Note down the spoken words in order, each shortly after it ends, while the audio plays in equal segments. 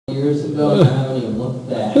ago, and I haven't even looked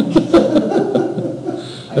back.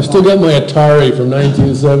 I've still got my Atari from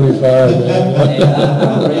 1975,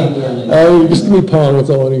 man. Oh, you just give me Palm, that's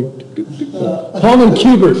all I need. Palm and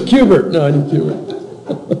Cubert. No, I need Cubert.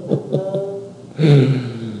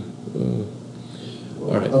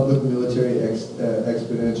 All right. Public military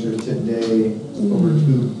expenditure today, over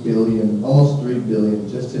 $2 billion, almost $3 billion,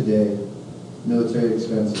 just today, military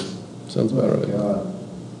expenses. Sounds about right. God.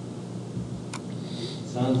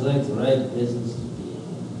 Sounds like the right business to be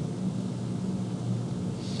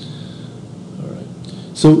in. All right.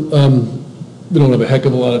 So we don't have a heck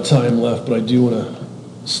of a lot of time left, but I do want to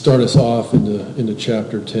start us off into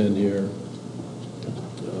chapter 10 here.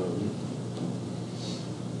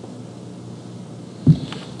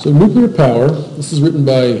 So nuclear power, this is written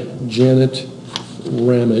by Janet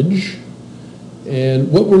Ramage,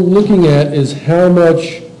 and what we're looking at is how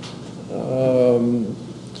much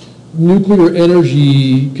nuclear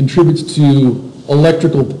energy contributes to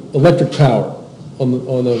electric power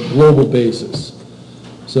on a global basis.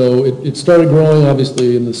 So it started growing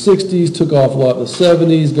obviously in the 60s, took off a lot in the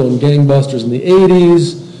 70s, going gangbusters in the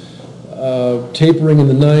 80s, tapering in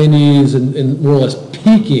the 90s, and more or less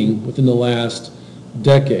peaking within the last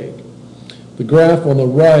decade. The graph on the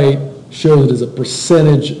right shows it as a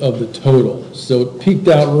percentage of the total. So it peaked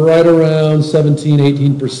out right around 17,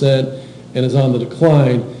 18% and is on the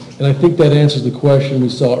decline. And I think that answers the question we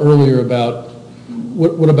saw earlier about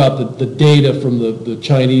what about the data from the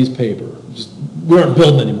Chinese paper? We aren't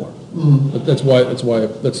building anymore. Mm-hmm. That's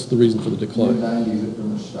the reason for the decline. In the 90s it pretty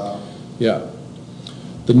much stopped. Yeah.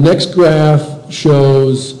 The next graph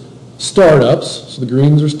shows startups, so the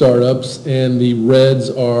greens are startups, and the reds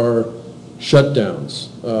are shutdowns.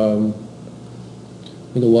 I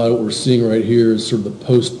think a lot of what we're seeing right here is sort of the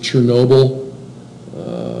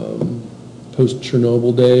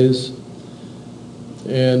post-Chernobyl days.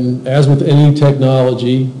 And as with any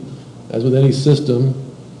technology, as with any system,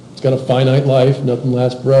 it's got a finite life, nothing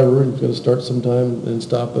lasts forever, it's going to start sometime and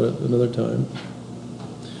stop at another time.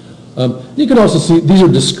 You can also see, these are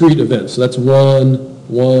discrete events, so that's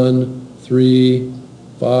 1, 3,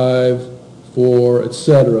 5, 4,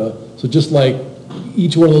 etc. So just like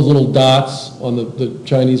each one of those little dots on the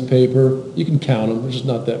Chinese paper, you can count them. There's just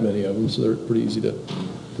not that many of them, so they're pretty easy to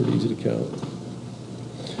count.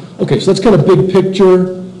 Okay, so that's kind of big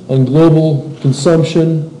picture on global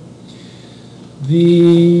consumption.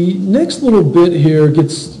 The next little bit here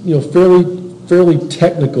gets fairly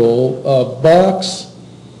technical. Box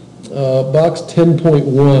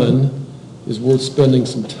 10.1 is worth spending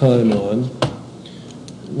some time on.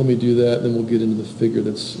 Let me do that, and then we'll get into the figure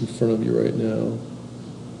that's in front of you right now.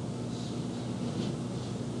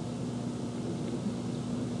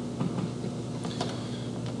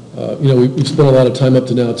 We've spent a lot of time up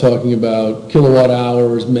to now talking about kilowatt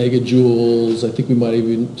hours, megajoules. I think we might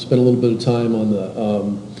even spend a little bit of time on the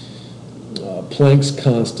Planck's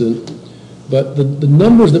constant. But the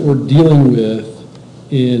numbers that we're dealing with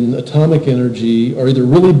in atomic energy are either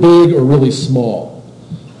really big or really small.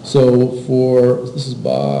 So this is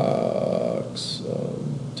box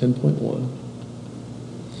 10.1.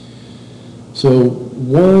 So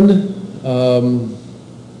one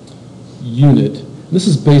unit, this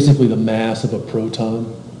is basically the mass of a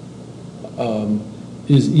proton,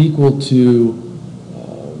 is equal to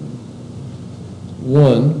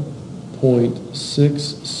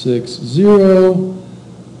 1.660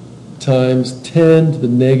 times 10 to the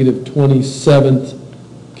negative 27th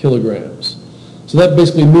kilograms. So that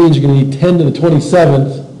basically means you're going to need 10 to the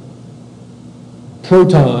 27th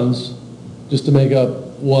protons just to make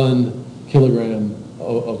up 1 kilogram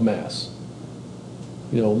of mass.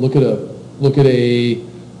 Look at a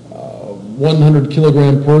 100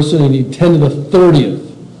 kilogram person, and you need 10 to the 30th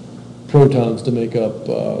protons to make up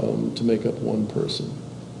 1 person.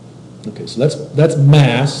 Okay, so that's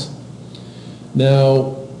mass.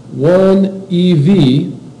 Now 1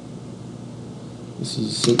 EV.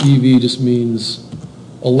 So EV just means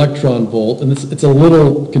electron volt, and it's a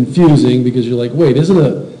little confusing because you're like, wait, isn't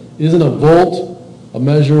a volt a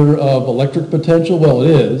measure of electric potential? Well,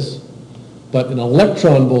 it is, but an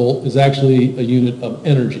electron volt is actually a unit of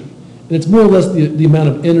energy. And it's more or less the amount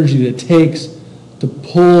of energy that it takes to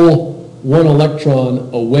pull one electron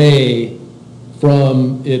away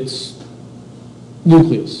from its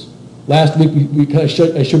nucleus. Last week I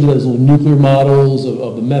showed you those little nuclear models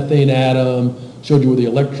of the methane atom, showed you where the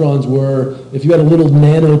electrons were. If you had a little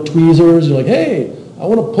nano tweezers, you're like, hey, I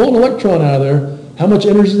want to pull an electron out of there. How much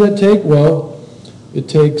energy does that take? Well, it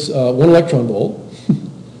takes 1 electron volt,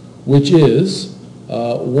 which is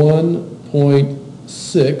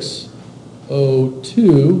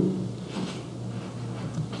 1.602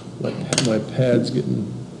 My pad's getting,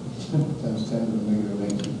 Times 10 to the negative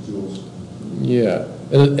 19 joules. yeah.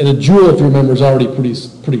 And a joule, if you remember, is already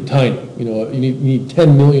pretty tiny. You know, you need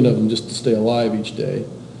 10 million of them just to stay alive each day.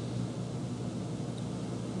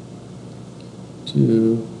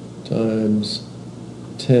 2 times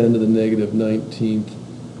 10 to the negative 19th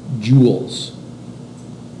joules.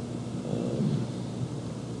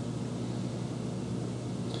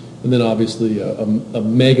 And then obviously a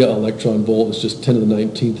mega electron volt is just 10 to the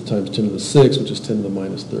 19th times 10 to the 6th, which is 10 to the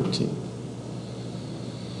minus 13th.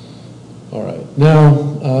 All right, now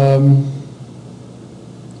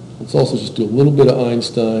let's also just do a little bit of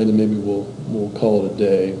Einstein, and maybe we'll call it a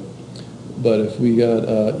day. But if we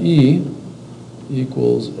got E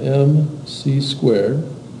equals mc squared,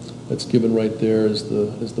 that's given right there as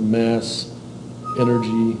the mass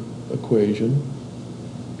energy equation.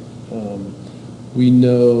 We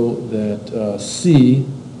know that C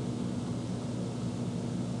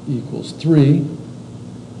equals 3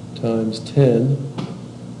 times 10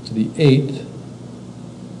 to the 8th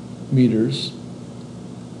meters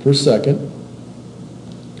per second.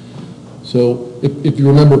 So if you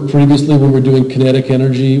remember previously when we were doing kinetic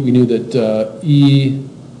energy, we knew that E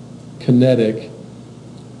kinetic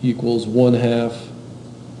equals 1/2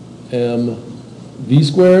 mv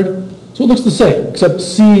squared. So it looks the same, except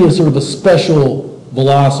C is sort of a special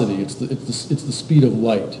velocity. It's the speed of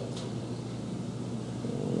light.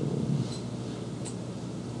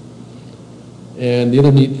 And the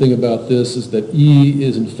other neat thing about this is that E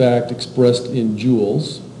is in fact expressed in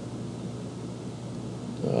joules.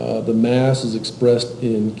 The mass is expressed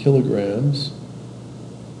in kilograms.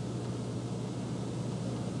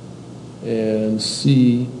 And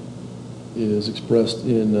C is expressed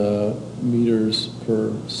in meters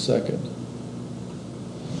per second.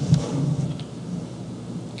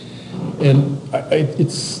 And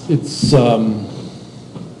it's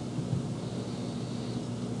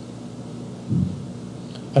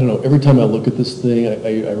I don't know, every time I look at this thing,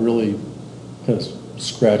 I really kind of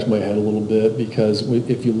scratch my head a little bit, because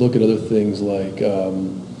if you look at other things like,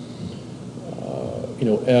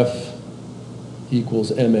 F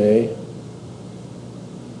equals ma,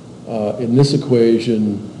 in this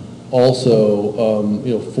equation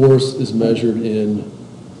also, force is measured in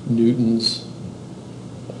newtons,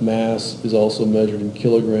 mass is also measured in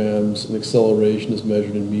kilograms, and acceleration is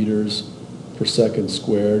measured in meters per second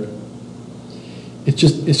squared. It's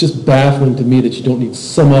just baffling to me that you don't need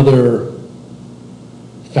some other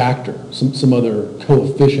factor, some other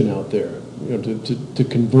coefficient out there, to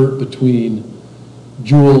convert between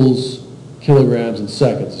joules, kilograms, and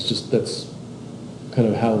seconds. It's just, that's kind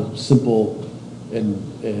of how simple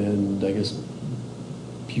and I guess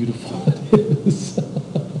beautiful it is.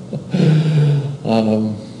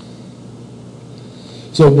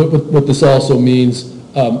 So what this also means,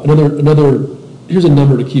 here's a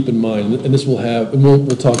number to keep in mind, and this will have, and we'll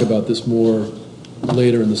talk about this more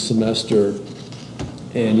later in the semester,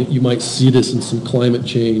 and you might see this in some climate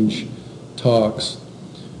change talks,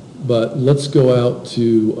 but let's go out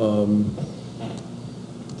to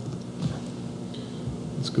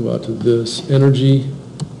this energy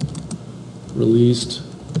released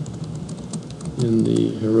in the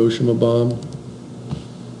Hiroshima bomb.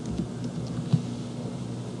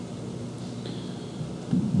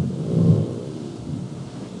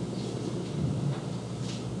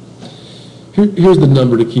 Here's the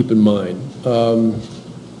number to keep in mind.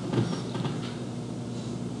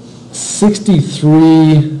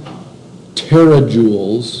 63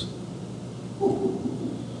 terajoules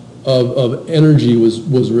of energy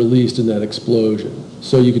was released in that explosion.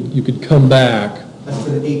 So you could come back. That's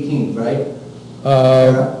to the 18th, right?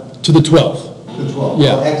 To the 12th. The 12th.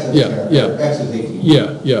 Yeah, Oh, X is X is 18.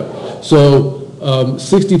 Yeah. So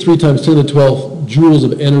 63 times 10 to the 12th joules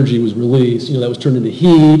of energy was released. That was turned into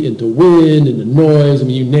heat, into wind, into noise. I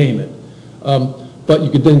mean, you name it. But you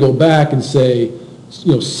could then go back and say,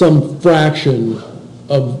 some fraction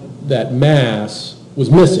of that mass was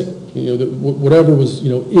missing. Whatever was,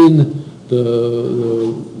 in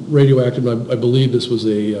the radioactive. I believe this was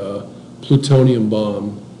a plutonium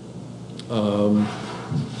bomb.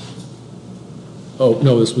 Oh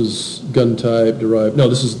no, this was gun type derived. No,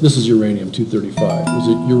 this is uranium-235. It was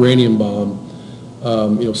a uranium bomb.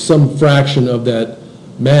 Some fraction of that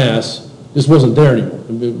mass just wasn't there anymore.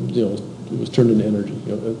 It was turned into energy.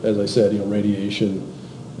 As I said, radiation,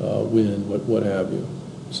 wind, what have you.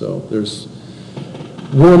 So there's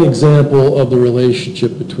one example of the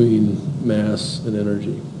relationship between mass and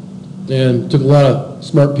energy. And it took a lot of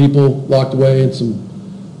smart people locked away in some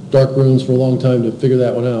dark rooms for a long time to figure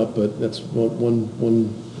that one out, but that's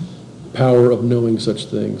one power of knowing such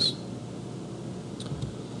things.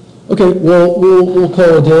 Okay, well, we'll call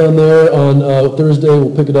it a day on there. On Thursday,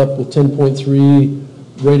 we'll pick it up with 10.3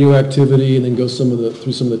 radioactivity, and then go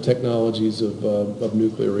through some of the technologies of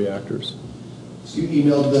nuclear reactors. So you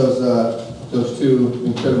emailed those two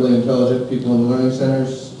incredibly intelligent people in the learning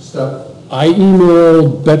centers stuff? I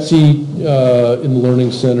emailed Betsy in the Learning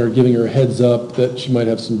Center, giving her a heads up that she might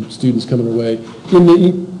have some students coming her way. In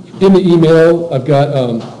the email, I've got,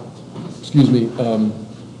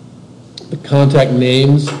 the contact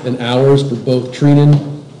names and hours for both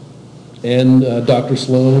Treenan and Dr.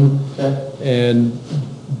 Sloan. Okay. And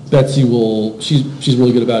Betsy she's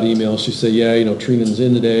really good about emails. She'll say, yeah, Treenan's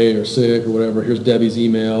in today or sick or whatever. Here's Debbie's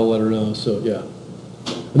email, let her know. So, yeah.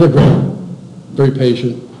 And they're great, very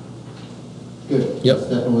patient. Good. Yep. That's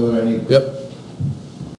definitely what I need. Yep.